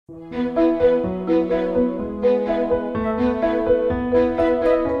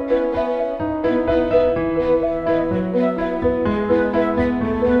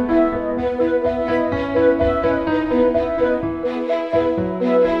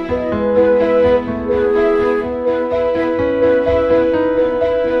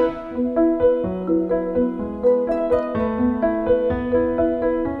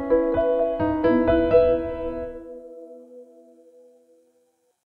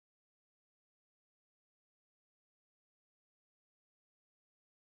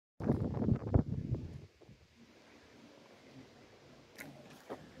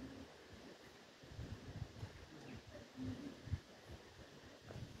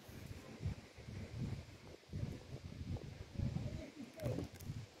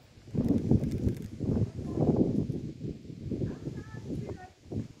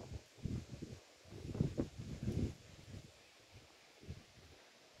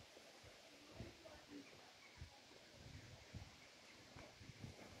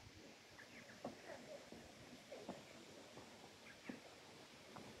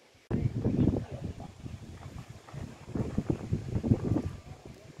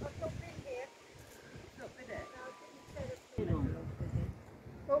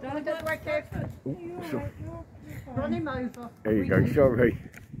don't work careful. Run him over. There you go, sorry.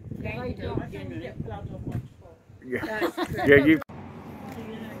 Yeah, you do. Yeah, yeah you.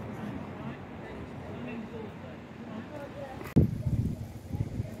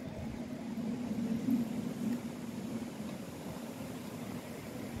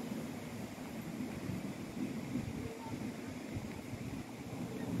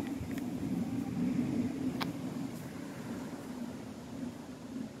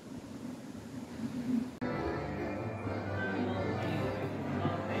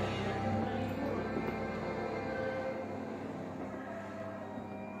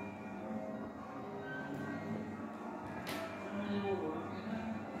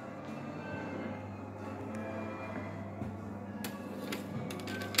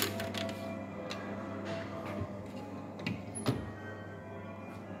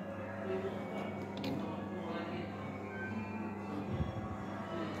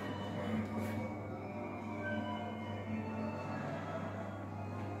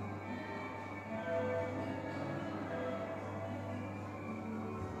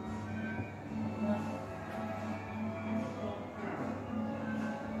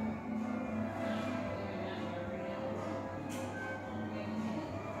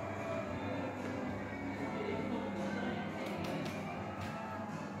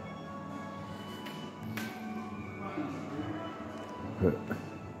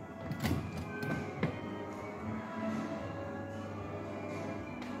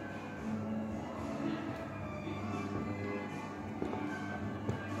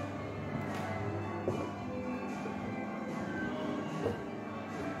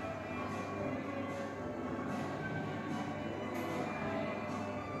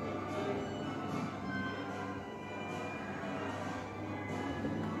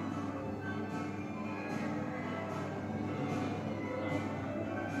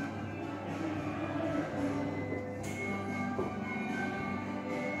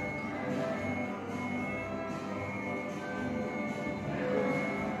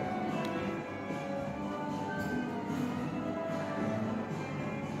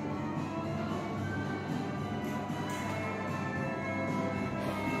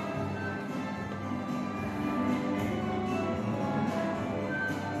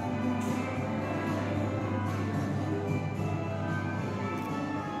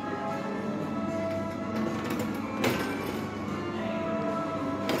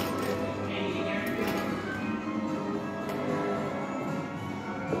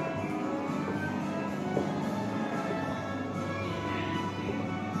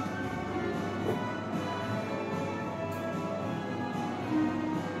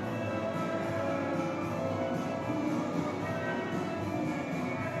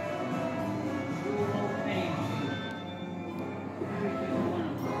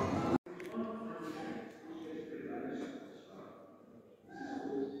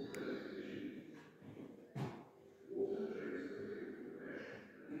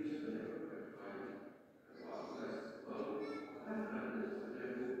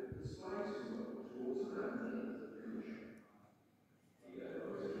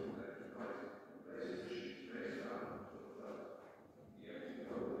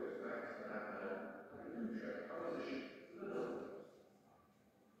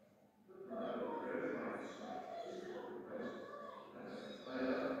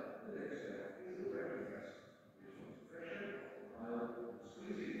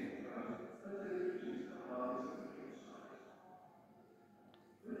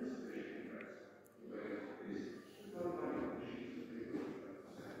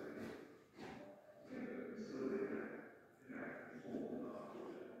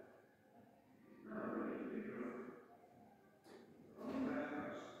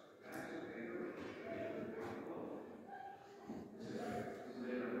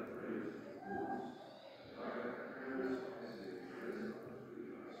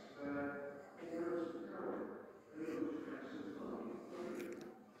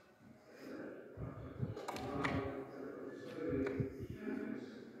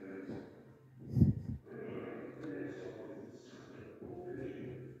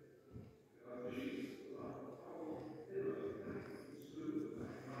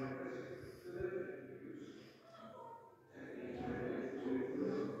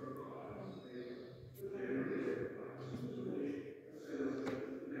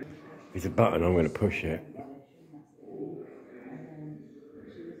 There's a button, I'm going to push it.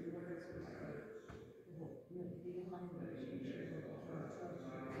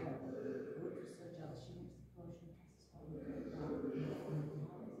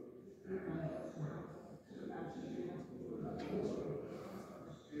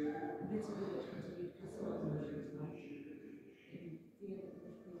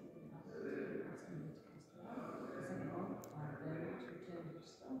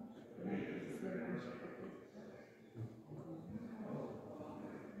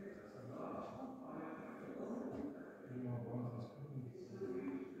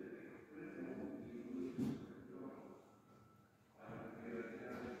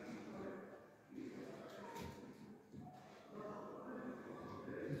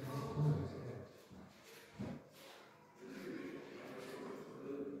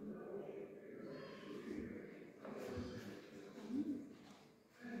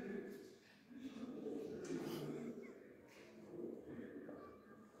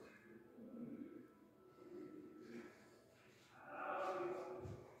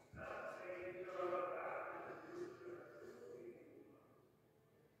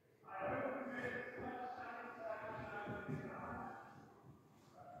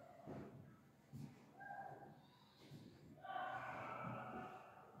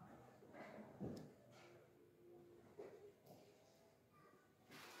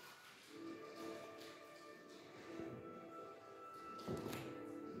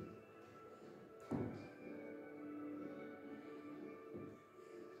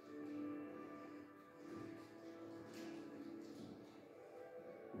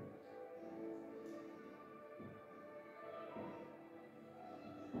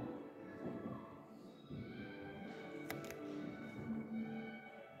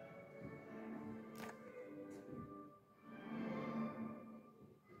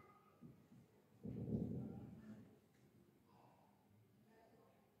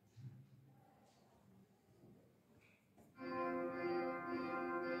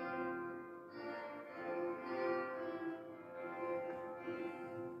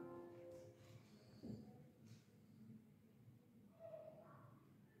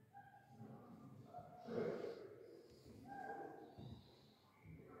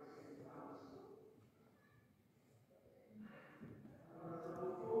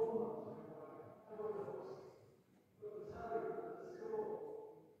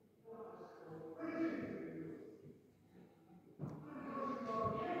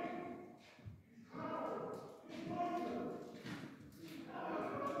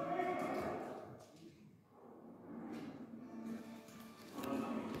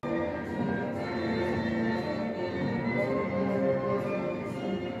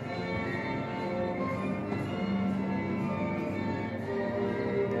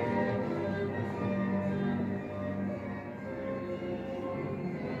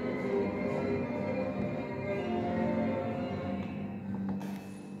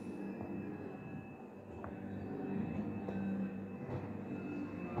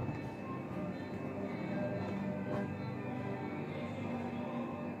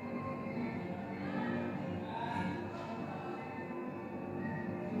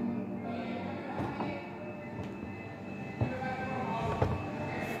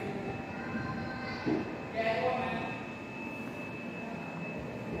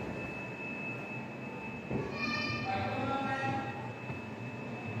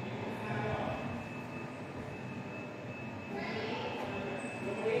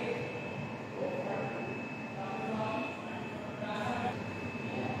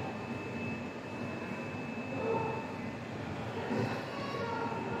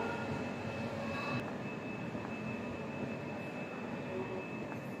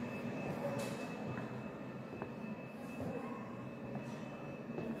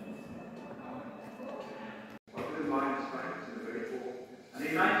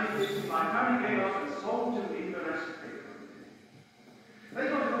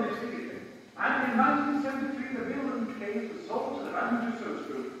 1973, the mill and cave was sold to the Van Tussauds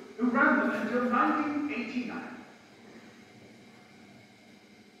Group, who ran them until 1989.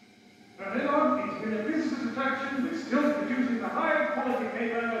 From then on, it's been a business attraction with still producing the high quality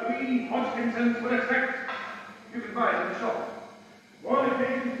paper we Hodgkinsons would expect. You can buy it in the shop. Royal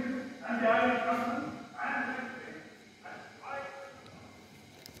occasions and the Irish government and everything.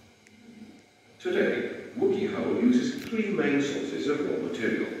 Today, Wookey Hole uses three main sources of raw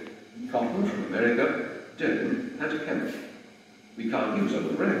material: cotton from America, denim, and hemp. We can't use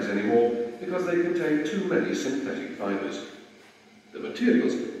old rags anymore because they contain too many synthetic fibres. The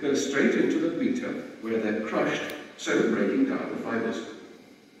materials go straight into the beater where they're crushed, so breaking down the fibres.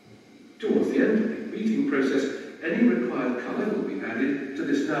 Towards the end of the beating process, any required colour will be added to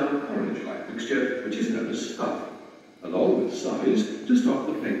this now porridge-like mixture, which is known as stuff, along with size to stop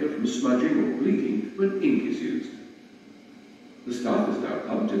the paper from smudging or bleeding when ink is used. The stuff is now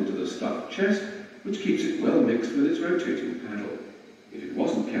pumped into the stuff chest, which keeps it well mixed with its rotating paddle. If it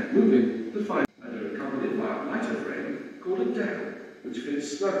wasn't kept moving, the fibres are accompanied by a lighter frame called a decal, which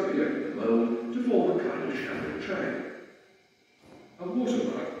fits snugly over the mould to form a kind of shadow tray. A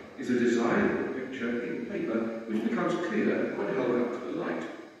watermark is a design or picture in paper which becomes clear when held up to the light.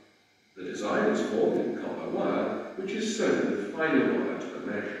 The design is formed in copper wire, which is sewn with finer wire to the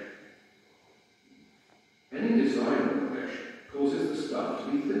mesh. Any design on the mesh causes the stuff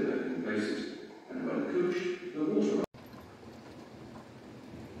to be thinner in places, and when couched, the watermark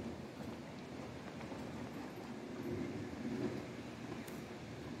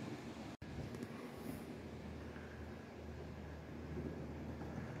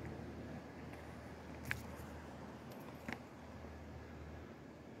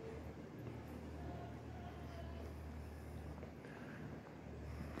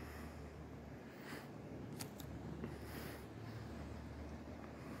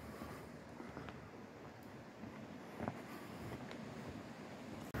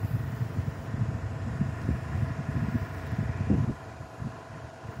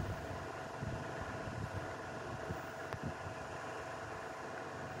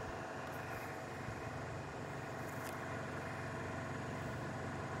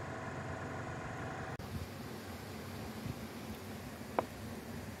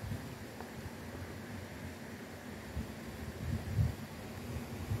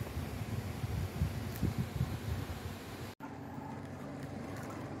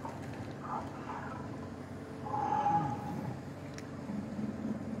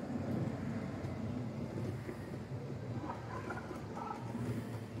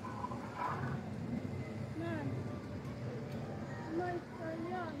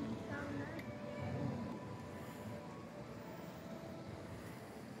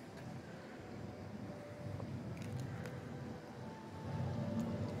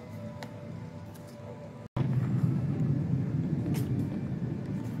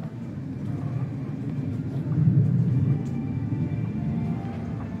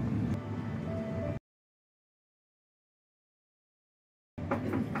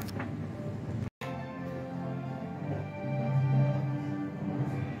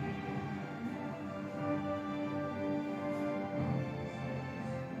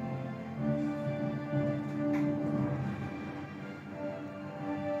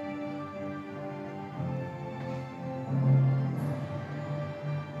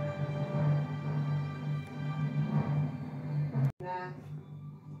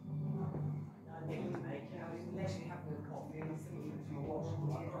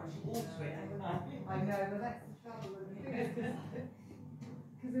I know, but that's the trouble with the thing is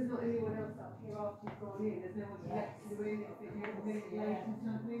because there's not anyone else up here after you've gone in. There's no one to let you in if you're a minute late or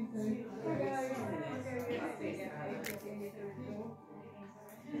something. So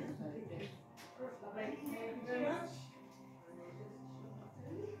Thank you very much.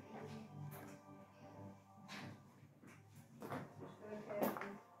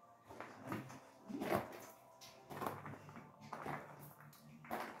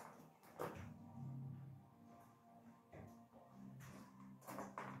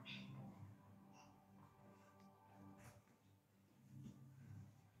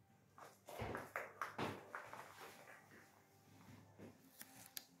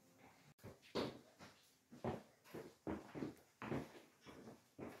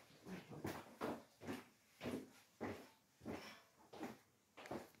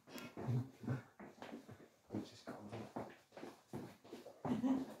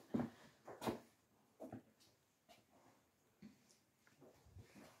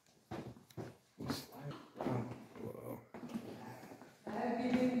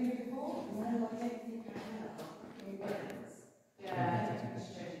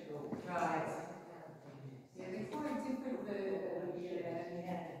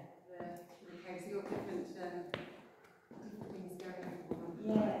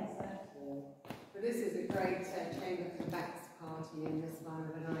 time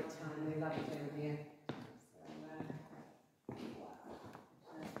of the night time. They love it down here. So, wow.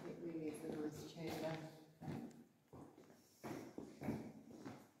 It really is a nice chamber.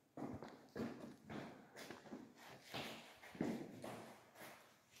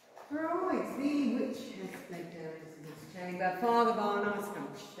 Right, the witch has fled down into this chamber. Father Barnard's come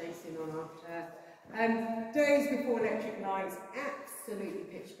chasing on after her. Days before electric lights, absolutely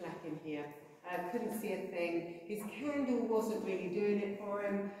pitch black in here. Couldn't see a thing. His candle wasn't really doing it for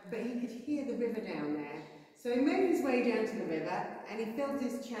him, but he could hear the river down there. So he made his way down to the river and he filled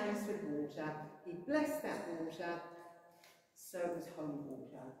his chalice with water. He blessed that water, so it was holy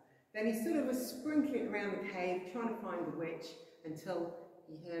water. Then he sort of was sprinkling around the cave, trying to find the witch, until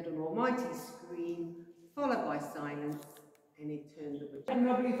he heard an almighty scream, followed by silence, and he turned the witch. A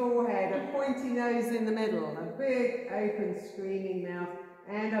lovely forehead, a pointy nose in the middle, a big, open, screaming mouth,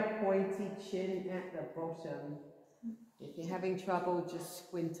 and a pointy chin at the bottom. If you're having trouble, just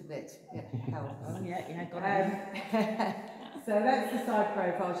squint a bit. It helps. Oh, yeah, got it. So that's the side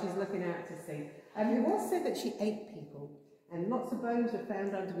profile she's looking out to see. It was said that she ate people, and lots of bones were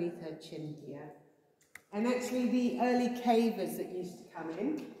found underneath her chin here. And actually, the early cavers that used to come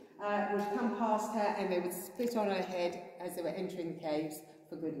in would come past her and they would spit on her head as they were entering the caves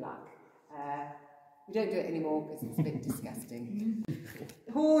for good luck. We don't do it anymore because it's a bit disgusting.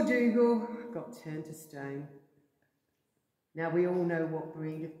 Poor Dougal got turned to stone. Now we all know what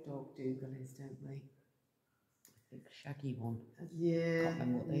breed of dog Dougal is, don't we? Big shaggy one. Yeah,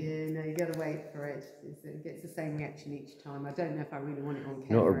 yeah, no, you got to wait for it. It gets the same reaction each time. I don't know if I really want it on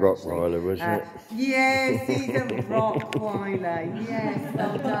camera. Not a Rottweiler, was it? Yes, he's a Rottweiler. Yes,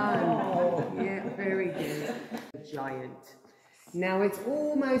 well done. Yeah, very good. Giant. Now, it's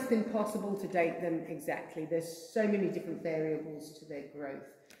almost impossible to date them exactly. There's so many different variables to their growth.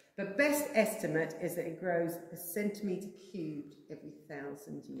 The best estimate is that it grows a centimetre cubed every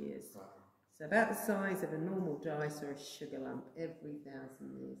 1,000 years. So about the size of a normal dice or a sugar lump every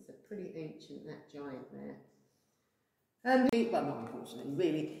 1,000 years. So pretty ancient, that giant there. Well, not unfortunately,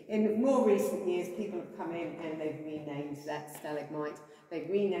 really. In more recent years, people have come in and they've renamed that stalagmite. They've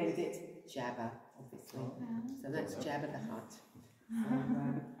renamed it Jabba, obviously. So that's Jabba the Hutt.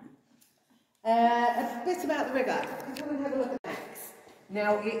 A bit about the river. Come and have a look at that.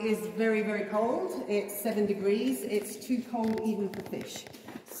 Now, it is very, very cold. It's 7 degrees. It's too cold even for fish.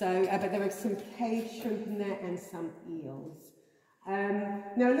 So, but there are some cave shrimp in there and some eels.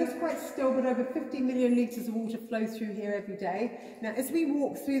 Now it looks quite still, but over 50 million litres of water flow through here every day. Now as we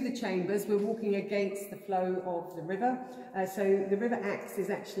walk through the chambers, we're walking against the flow of the river. So the river Axe is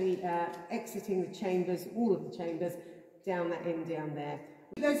actually exiting the chambers, all of the chambers, down that end down there.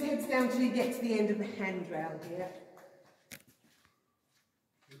 Those heads down till you get to the end of the handrail here.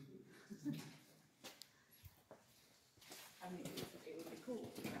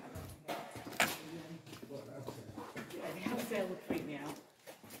 Would freak me out.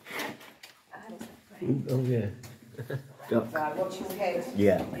 Oh, yeah. Right, watch your head.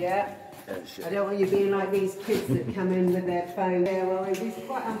 Yeah. Yeah. I don't want you being like these kids that come in with their phone. Yeah, well, these are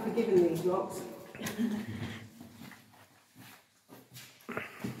quite unforgiving, these rocks.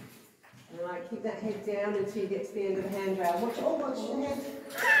 Alright, keep that head down until you get to the end of the handrail. Watch your head.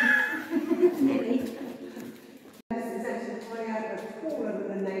 This is actually quite a taller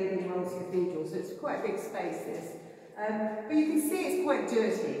than the nave in Wells Cathedral, so it's quite a big space, this. But you can see it's quite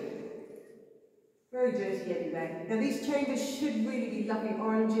dirty. Very dirty everywhere. Now these chambers should really be lovely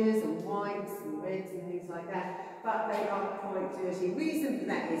oranges and whites and reds and things like that, but they are quite dirty. Reason for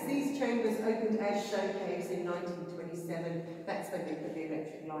that is these chambers opened as show caves in 1927. That's when they put the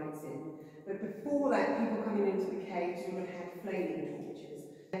electric lights in. But before that, people coming into the caves would have had flaming torches,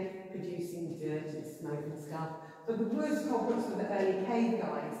 producing dirt and smoke and stuff. But the worst culprits were the early cave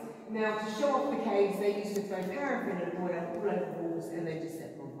guides. Now, to show off the caves, they used to throw paraffin and oil all over the walls and then just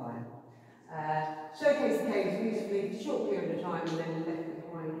set them on fire. Showcase the caves beautifully for a short period of time and then left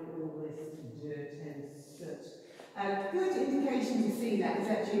behind all this dirt and soot. Good indication to see that is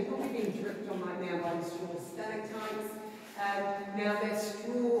actually probably being dripped on right now by the straw stalactites. Now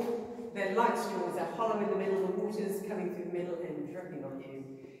they're light straws, they're hollow in the middle, the water's coming through the middle and dripping on you.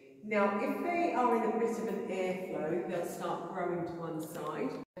 Now, if they are in a bit of an airflow, they'll start growing to one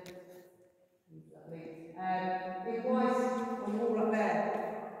side. It was on the wall up there.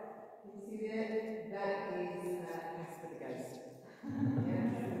 Can you see there? That is Casper the Ghost.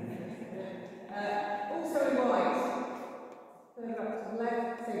 Also in white. Further up to the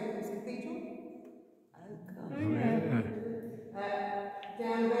left, St. Paul's Cathedral. Oh, God.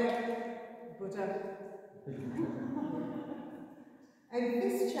 Down there, Buddha. And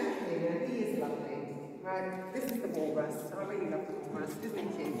this chap here, he is lovely. Right, this is the walrus. I really love the walrus, isn't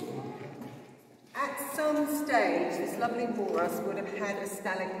it cute? At some stage, this lovely walrus would have had a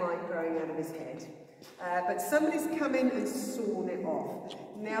stalagmite growing out of his head. But somebody's come in and sawn it off.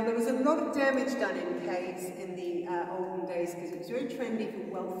 Now, there was a lot of damage done in caves in the olden days because it was very trendy for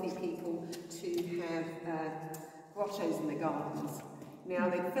wealthy people to have grottos in their gardens. Now,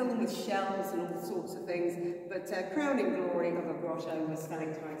 they fill them with shells and all sorts of things, but crowning glory of a grotto was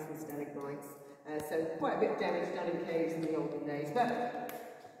stalactites and stalagmites. So quite a bit of damage done in caves in the olden days, but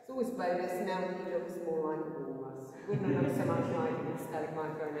it's always a bonus. Now he looks more like a walrus. Wouldn't have looked so much like a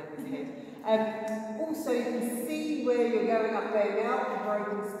stalagmite growing out of his head. Also, you can see where you're going up there now, the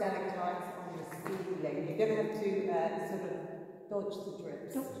broken stalactites on the ceiling. You're going to have to sort of dodge the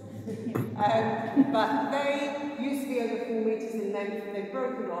drips. But they used to be over 4 metres in length. They've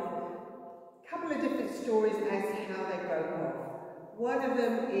broken off. A couple of different stories as to how they broke off. One of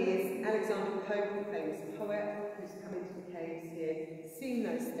them is Alexander Pope, the famous poet, who's come into the caves here, seen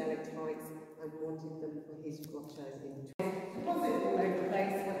those stalactites and wanted them for his grotto in deposit all over the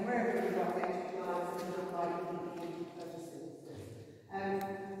place, and wherever we got extra lines, and look like purchases.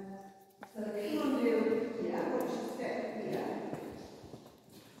 So the key on here, watch the step here.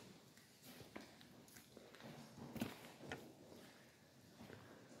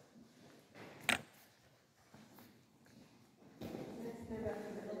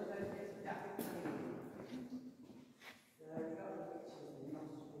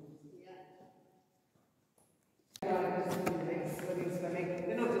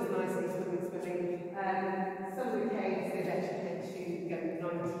 They're not just nicely swimming. Some of the caves they've actually had to go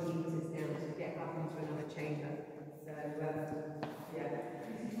 90 metres down to get up into another chamber. So,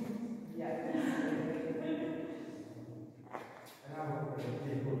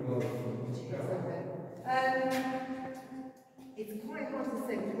 it's quite hard to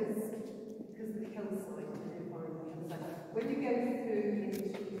say because of the hillside and the environment. When you go through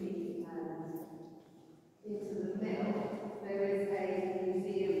into the mill, there is a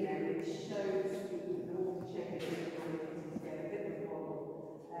museum there which shows the water change and get a bit of a model.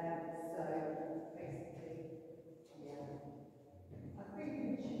 So basically, yeah. I think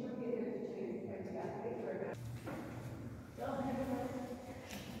she might be able to change the photograph. Thank you very much.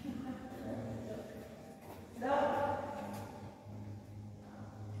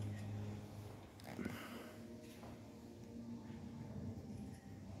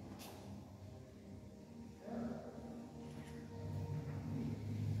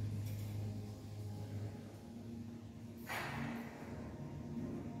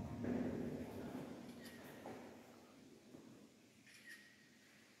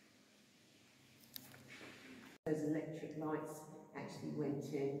 Those electric lights actually went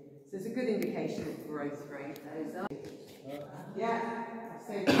in. So it's a good indication of growth rate. Those are. Yeah,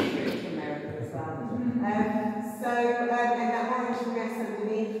 same thing in America as well. And that orange mess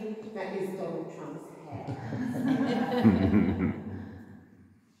underneath, that is Donald Trump's hair.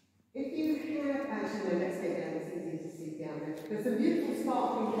 If you have, actually, no, let's go down, it's easy to see down there. There's some beautiful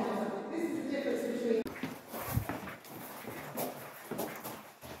sparkling colours. This is the difference between.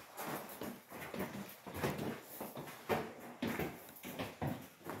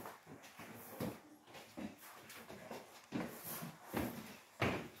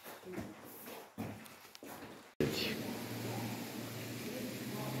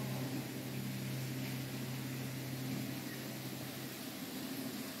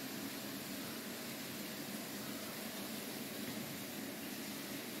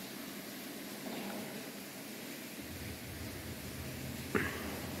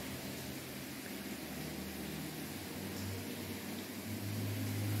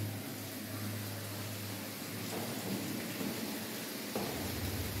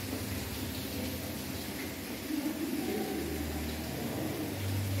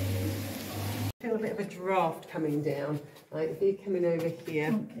 Feel a bit of a draft coming down. Like if you're coming over here.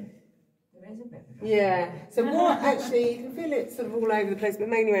 Okay. There is a bit of a Yeah. So what actually, you can feel it sort of all over the place, but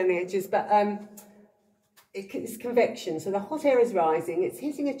mainly around the edges. But it's convection. So the hot air is rising. It's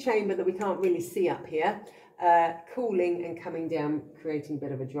hitting a chamber that we can't really see up here, cooling and coming down, creating a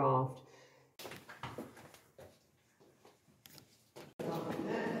bit of a draft.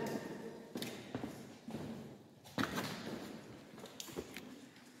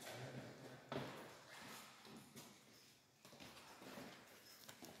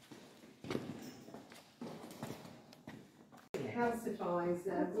 Calcifies,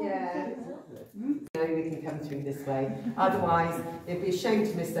 yeah. No, we can come through this way. Otherwise, it'd be a shame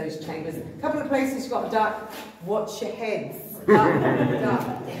to miss those chambers. A couple of places you've got a duck. Watch your heads.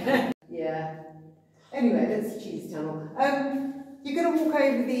 Duck. Yeah. Anyway, that's the cheese tunnel. You're going to walk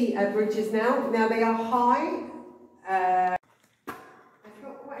over the bridges now. Now they are high. It's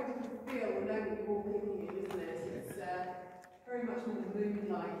got quite a different feel the moment you walk in here, isn't it? It's very much more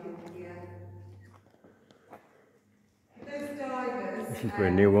moonlight in here. Those divers. This is where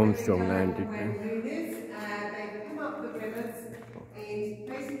Neil Armstrong landed. They come up the rivers and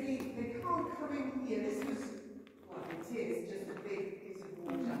basically they can't come in here. This was, well, it is just a big piece of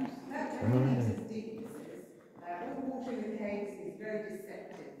water. That's how many meters deep this is. All the water in the caves is very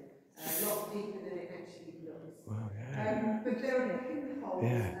deceptive. A lot deeper than it actually looks. Wow, yeah. But there are pinholes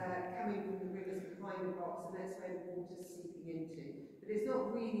coming from the rivers behind the rocks, and that's where the water's seeping into. But it's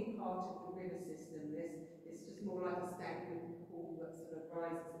not really part of the river system. It's just more like a stagnant pool that sort of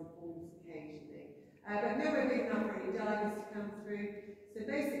rises and falls occasionally. But nowhere big enough for any divers to come through. So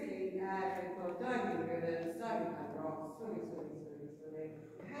basically, they've got diving rivers, diving by rocks, swimming.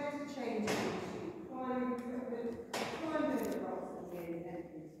 You have to change into climbing equipment, climbing the rocks again, and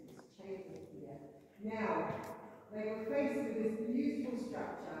changing here. Now, they were faced with this beautiful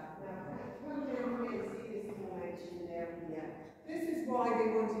structure. Now, come down here and see this formation down here. This is why they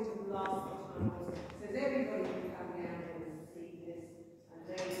wanted to blast the tunnels, so that everybody can come down and see this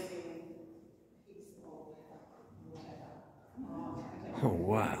amazing piece of whatever. Oh,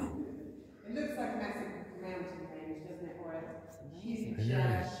 wow. It looks like a massive mountain range, doesn't it? Or a huge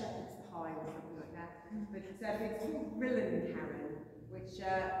shepherd's pie or something like that. But it's called Rillenherren, which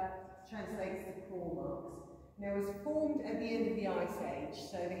translates to claw marks. Now, it was formed at the end of the Ice Age,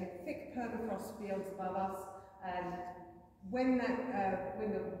 so they had thick permafrost fields above us. When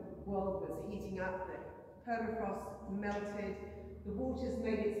the world was heating up, the permafrost melted, the water's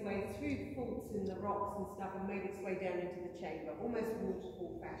made its way through faults in the rocks and stuff and made its way down into the chamber, almost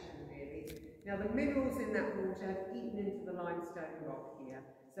waterfall fashion really. Now the minerals in that water have eaten into the limestone rock here,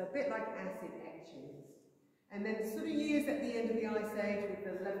 so a bit like acid etchings. And then sort of years at the end of the Ice Age, with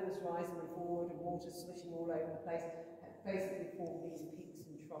the levels rising and forward and water swishing all over the place, have basically formed these peaks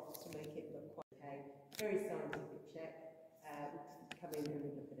and troughs to make it look quite okay. Very scientific check. Come in and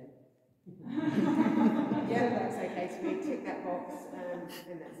look at it. Yeah, that's okay. So we tick that box and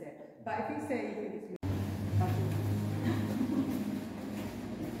that's it. But if you say you think it's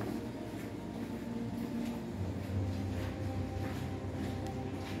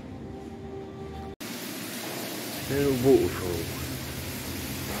Little waterfall.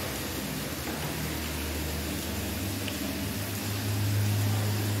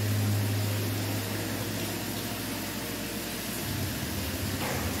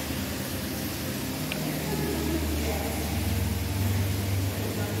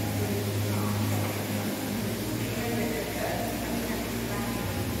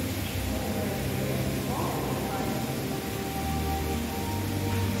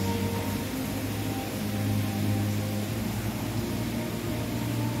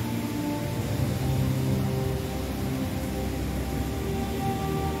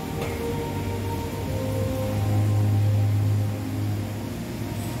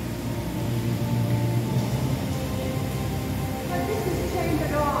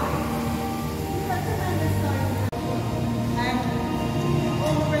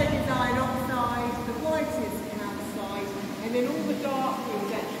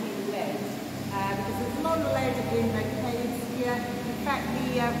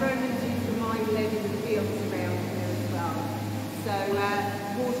 Romans used to mine lead in the fields around here as well. So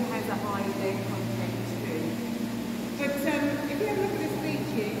water has a high lead content too. But if you have a look at this beach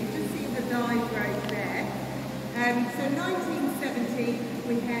here, you can just see the dive right there. So 1970,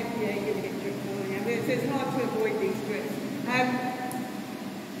 we had, yeah, you're going to get dripped all around here, so it's hard to avoid these drips.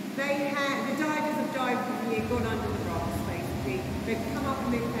 The divers have dived from here, gone under the rocks basically. They've come up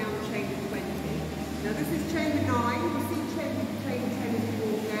and they've found chamber 20. Now this is chamber 9, you see chamber 10 as you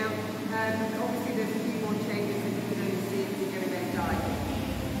walk down. Obviously there's a few more chambers that you can only see if you go in there diving.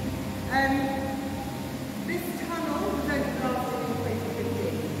 This tunnel was only lasted in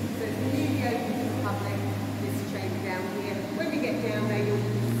 2015, so it's newly open to the public, this chamber down here. When we get down there you'll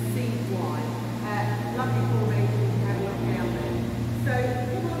see why. Lovely formation, you can have a look down there. So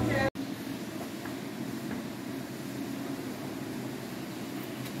come on down.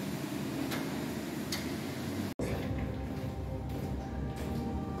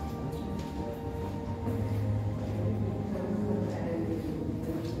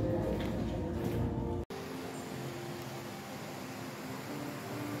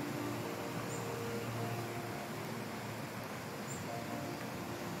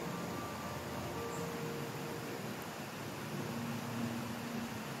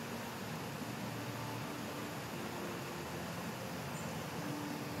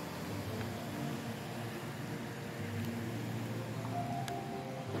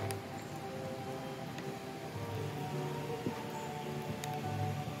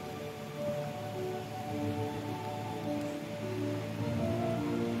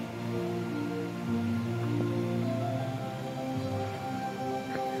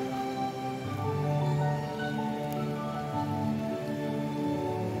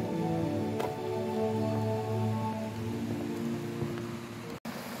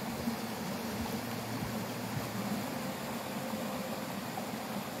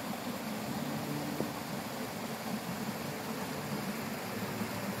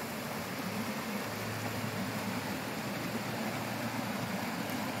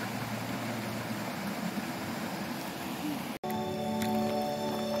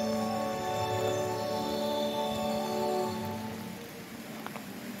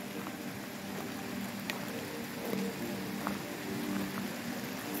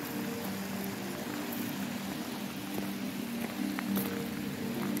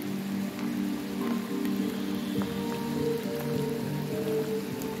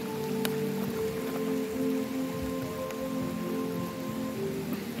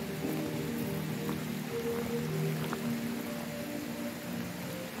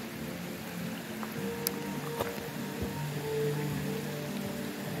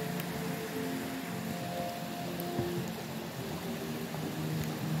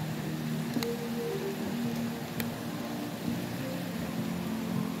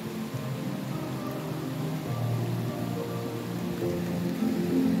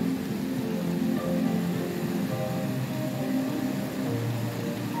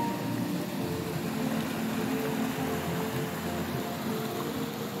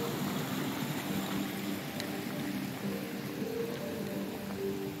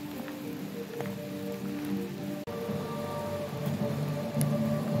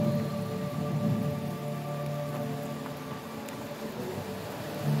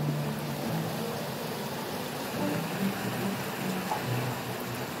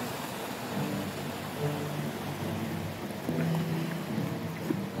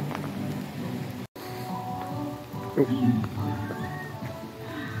 Oh.